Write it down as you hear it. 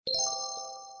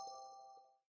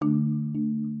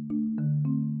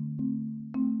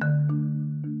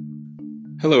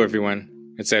Hello, everyone.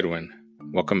 It's Edwin.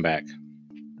 Welcome back.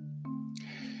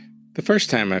 The first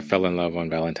time I fell in love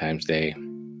on Valentine's Day,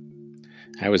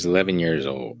 I was 11 years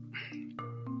old.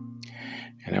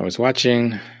 And I was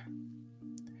watching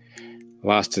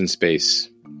Lost in Space,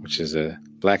 which is a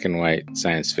black and white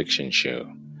science fiction show.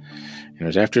 And it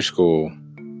was after school.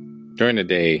 During the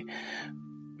day,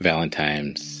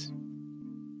 Valentine's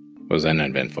was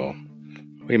uneventful.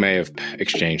 We may have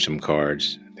exchanged some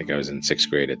cards. I think I was in 6th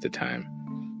grade at the time.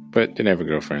 But didn't have a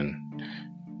girlfriend.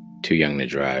 Too young to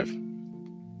drive.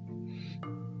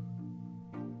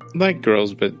 Like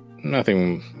girls, but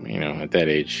nothing, at that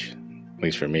age, at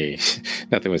least for me,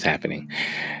 nothing was happening.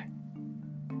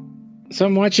 So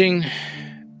I'm watching,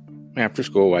 after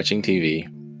school, watching TV,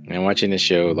 and I'm watching the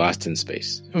show Lost in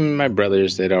Space. And my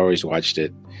brothers, they'd always watched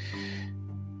it,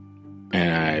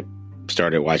 and I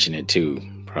started watching it too,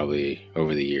 probably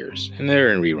over the years. And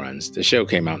they're in reruns. The show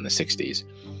came out in the 60s.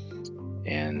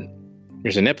 And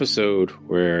there's an episode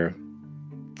where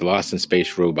the Lost in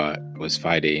Space robot was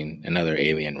fighting another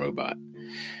alien robot.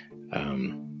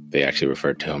 They actually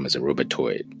referred to him as a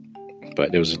robotoid.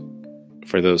 But it was,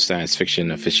 for those science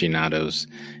fiction aficionados,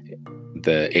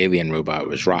 the alien robot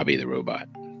was Robbie the robot.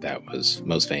 That was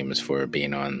most famous for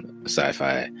being on a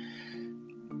sci-fi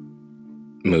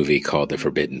movie called The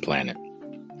Forbidden Planet.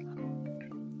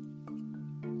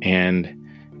 And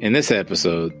in this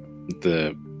episode,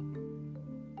 the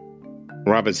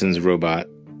Robinson's robot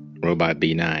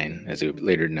B9, as we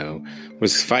later know,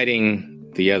 was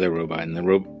fighting the other robot.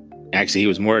 And actually, he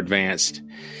was more advanced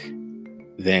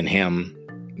than him.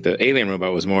 The alien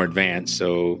robot was more advanced.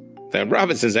 So the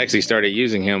Robinsons actually started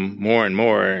using him more and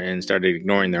more and started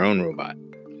ignoring their own robot.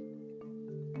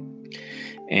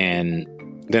 And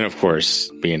then, of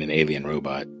course, being an alien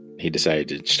robot, he decided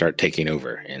to start taking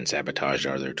over and sabotage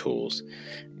all their tools.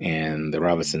 And the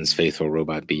Robinsons' faithful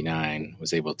robot B9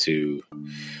 was able to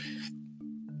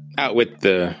outwit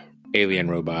the alien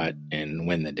robot and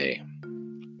win the day.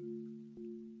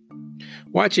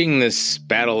 Watching this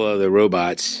battle of the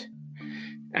robots,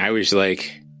 I was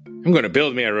like, I'm going to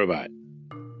build me a robot.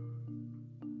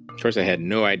 Of course, I had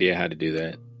no idea how to do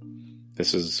that.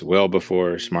 This was well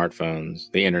before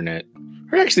smartphones, the internet,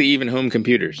 or actually even home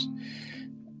computers.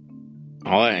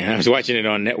 I was watching it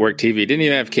on network TV. Didn't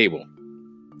even have cable.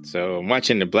 So I'm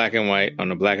watching the black and white on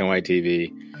the black and white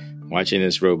TV, watching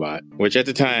this robot, which at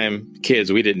the time,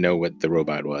 kids, we didn't know what the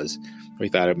robot was. We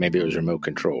thought maybe it was remote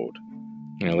controlled.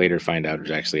 Later find out it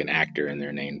was actually an actor in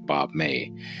there named Bob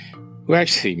May, who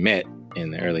actually met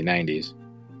in the early 90s.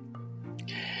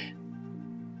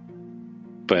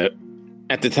 But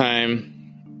at the time,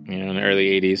 in the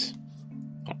early 80s,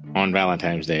 on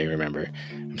Valentine's Day, remember,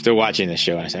 I'm still watching this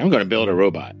show, and I said, I'm going to build a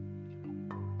robot.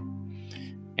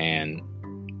 And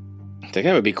I think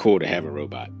that would be cool to have a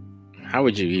robot. How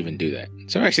would you even do that?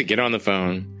 So I actually get on the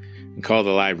phone and call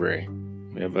the library.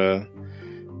 We have a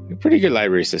pretty good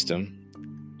library system,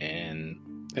 and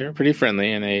they're pretty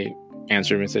friendly, and they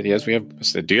answered me and said, yes, we have. I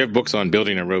said, do you have books on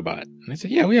building a robot? And they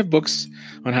said, yeah, we have books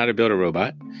on how to build a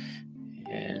robot.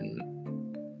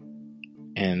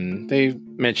 And they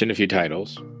mentioned a few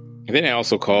titles. And then I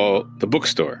also called the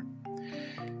bookstore.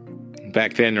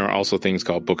 Back then, there were also things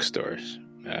called bookstores.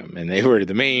 And they were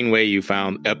the main way you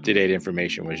found up-to-date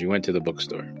information was you went to the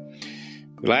bookstore.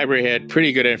 The library had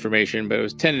pretty good information, but it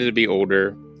was tended to be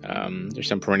older. There's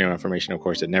some perennial information, of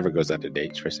course, that never goes out of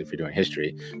date, especially if you're doing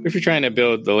history. But if you're trying to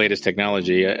build the latest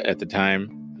technology at the time,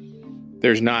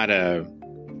 there's not going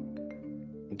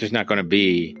to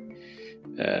be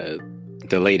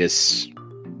the latest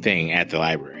thing at the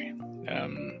library,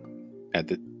 at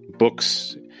the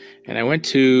books. And I went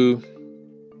to,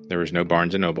 there was no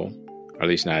Barnes & Noble, or at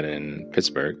least not in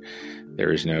Pittsburgh. There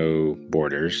was no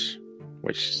Borders,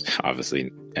 which obviously,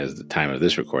 as the time of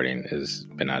this recording, has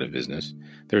been out of business.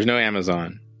 There was no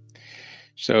Amazon.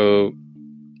 So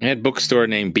I had a bookstore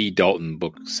named B. Dalton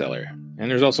Bookseller.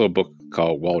 And there's also a book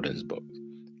called Walden's Book,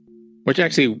 which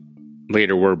actually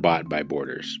later were bought by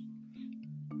Borders.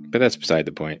 But that's beside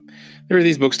the point. There were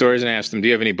these bookstores, and I asked them, do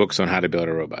you have any books on how to build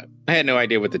a robot? I had no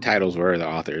idea what the titles were, the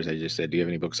authors. I just said, do you have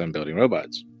any books on building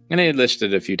robots? And they had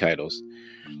listed a few titles.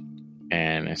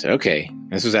 And I said, okay.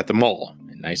 This was at the mall,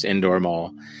 a nice indoor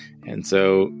mall. And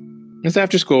so it's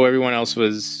after school. Everyone else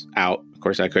was out. Of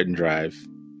course, I couldn't drive.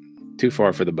 Too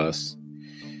far for the bus.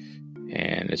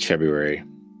 And it's February.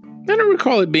 I don't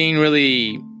recall it being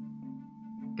really...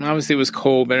 Obviously, it was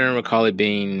cold, but I don't recall it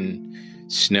being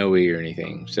snowy or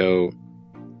anything. So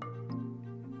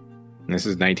this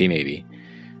is 1980.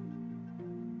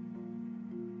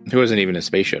 There wasn't even a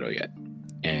space shuttle yet.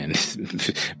 And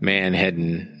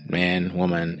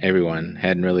woman, everyone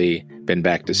hadn't really been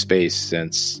back to space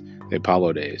since the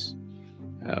Apollo days.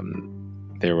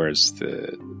 There was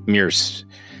the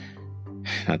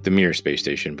not the Mir space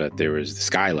station, but there was the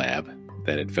Skylab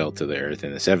that had fell to the Earth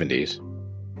in the 70s.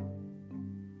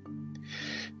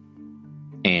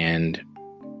 And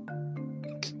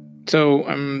so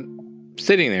I'm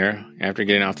sitting there after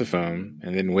getting off the phone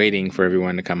and then waiting for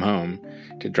everyone to come home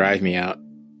to drive me out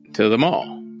to the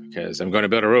mall because I'm going to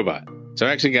build a robot. So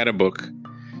I actually got a book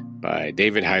by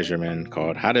David Heiserman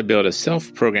called How to Build a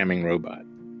Self-Programming Robot.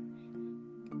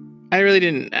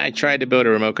 I tried to build a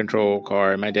remote control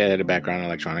car. My dad had a background in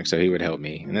electronics, so he would help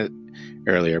me. And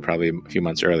probably a few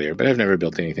months earlier, but I've never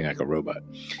built anything like a robot.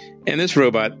 And this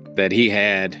robot that he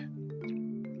had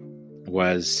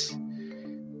was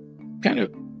kind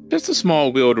of just a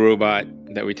small wheeled robot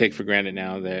that we take for granted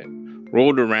now that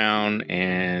rolled around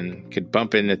and could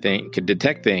bump into things, could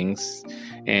detect things,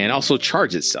 and also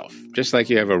charge itself. Just like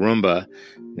you have a Roomba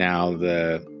now,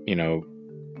 the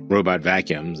robot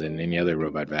vacuums and any other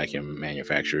robot vacuum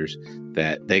manufacturers,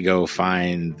 that they go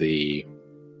find the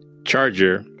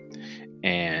charger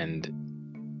and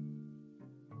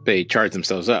they charge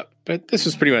themselves up. But this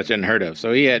was pretty much unheard of.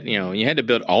 So he had, you had to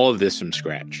build all of this from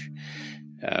scratch.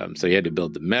 So you had to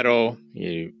build the metal.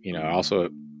 Also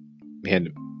you had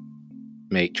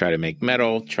to try to make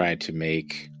metal, try to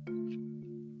make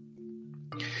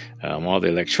all the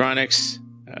electronics.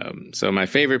 So my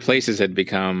favorite places had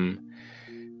become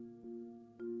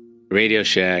Radio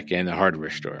Shack and the hardware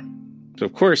store. So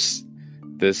of course,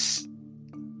 this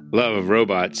love of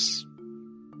robots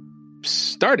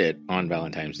started on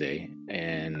Valentine's Day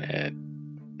and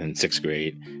in sixth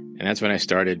grade. And that's when I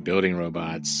started building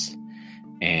robots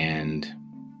and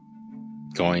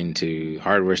going to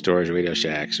hardware stores, Radio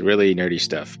Shacks, really nerdy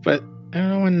stuff. But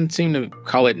no one seemed to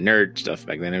call it nerd stuff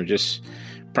back then. It was just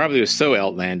probably was so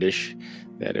outlandish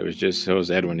that it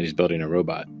was Edwin who's building a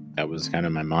robot. That was kind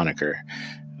of my moniker.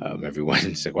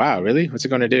 Everyone said, wow, really? What's it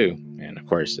going to do? And of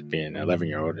course, being an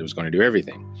 11-year-old, it was going to do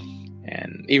everything.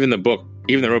 And even the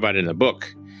robot in the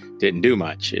book didn't do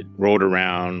much. It rolled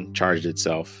around, charged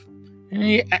itself.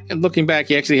 And looking back,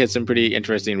 he actually had some pretty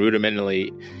interesting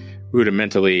rudimentally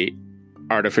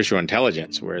artificial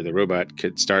intelligence, where the robot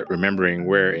could start remembering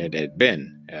where it had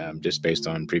been, just based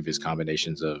on previous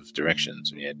combinations of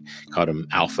directions. We had called them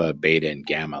alpha, beta, and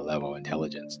gamma level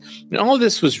intelligence. And all of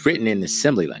this was written in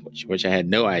assembly language, which I had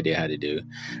no idea how to do.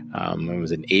 It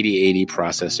was an 8080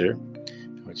 processor,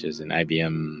 which is an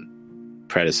IBM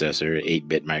predecessor,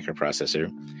 8-bit microprocessor.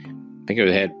 I think it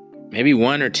had maybe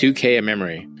 1 or 2K of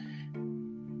memory.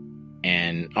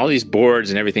 And all these boards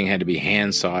and everything had to be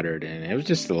hand soldered, and it was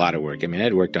just a lot of work. I mean,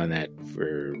 I'd worked on that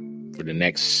for the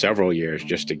next several years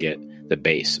just to get the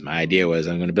base. My idea was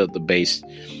I'm going to build the base,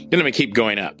 then I'm going to keep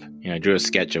going up. I drew a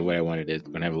sketch of what I wanted it.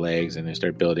 Going to have legs, and I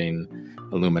started building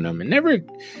aluminum, and never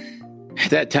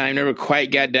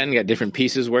quite got done. Got different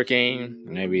pieces working,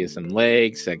 maybe some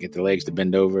legs. I get the legs to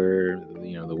bend over,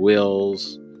 the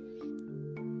wheels.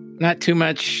 Not too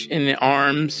much in the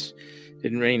arms.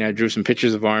 Didn't really, I drew some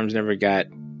pictures of arms, never got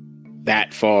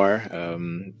that far.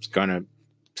 Was going to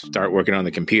start working on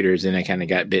the computers, and I kind of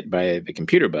got bit by the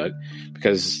computer bug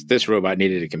because this robot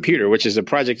needed a computer, which is a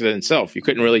project in itself. You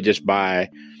couldn't really just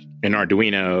buy an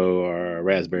Arduino or a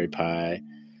Raspberry Pi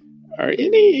or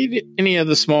any of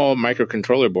the small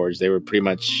microcontroller boards. They were pretty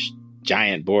much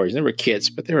giant boards. They were kits,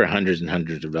 but they were hundreds and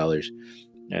hundreds of dollars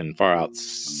and far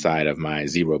outside of my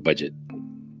zero budget.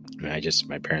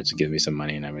 My parents would give me some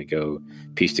money, and I would go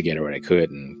piece together what I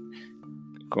could and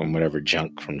go on whatever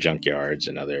junk from junkyards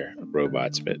and other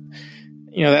robots. But,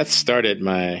 that started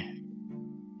my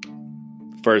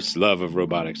first love of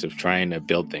robotics, of trying to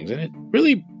build things. And it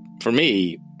really, for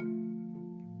me,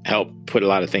 helped put a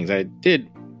lot of things. I did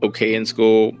okay in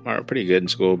school, or pretty good in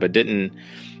school, but didn't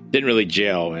really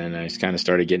gel. And I kind of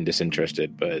started getting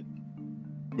disinterested. But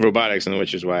robotics, and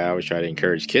which is why I always try to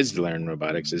encourage kids to learn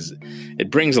robotics, is it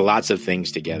brings lots of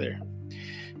things together,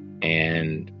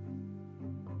 and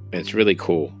it's really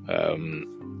cool,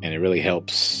 and it really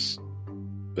helps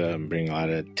bring a lot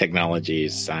of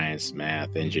technologies, science,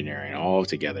 math, engineering all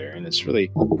together. And it's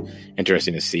really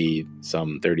interesting to see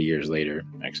some 30 years later,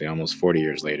 actually almost 40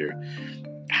 years later,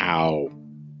 how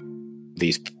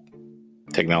these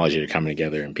technologies are coming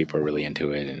together and people are really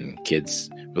into it and kids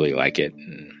really like it.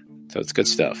 And so it's good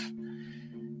stuff.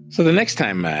 So the next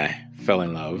time I fell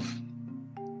in love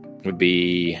would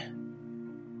be,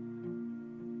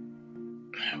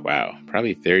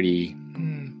 probably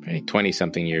 20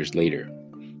 something years later,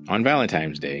 on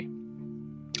Valentine's Day,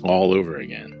 all over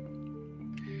again.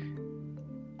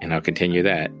 And I'll continue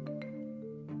that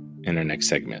in our next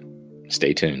segment.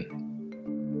 Stay tuned.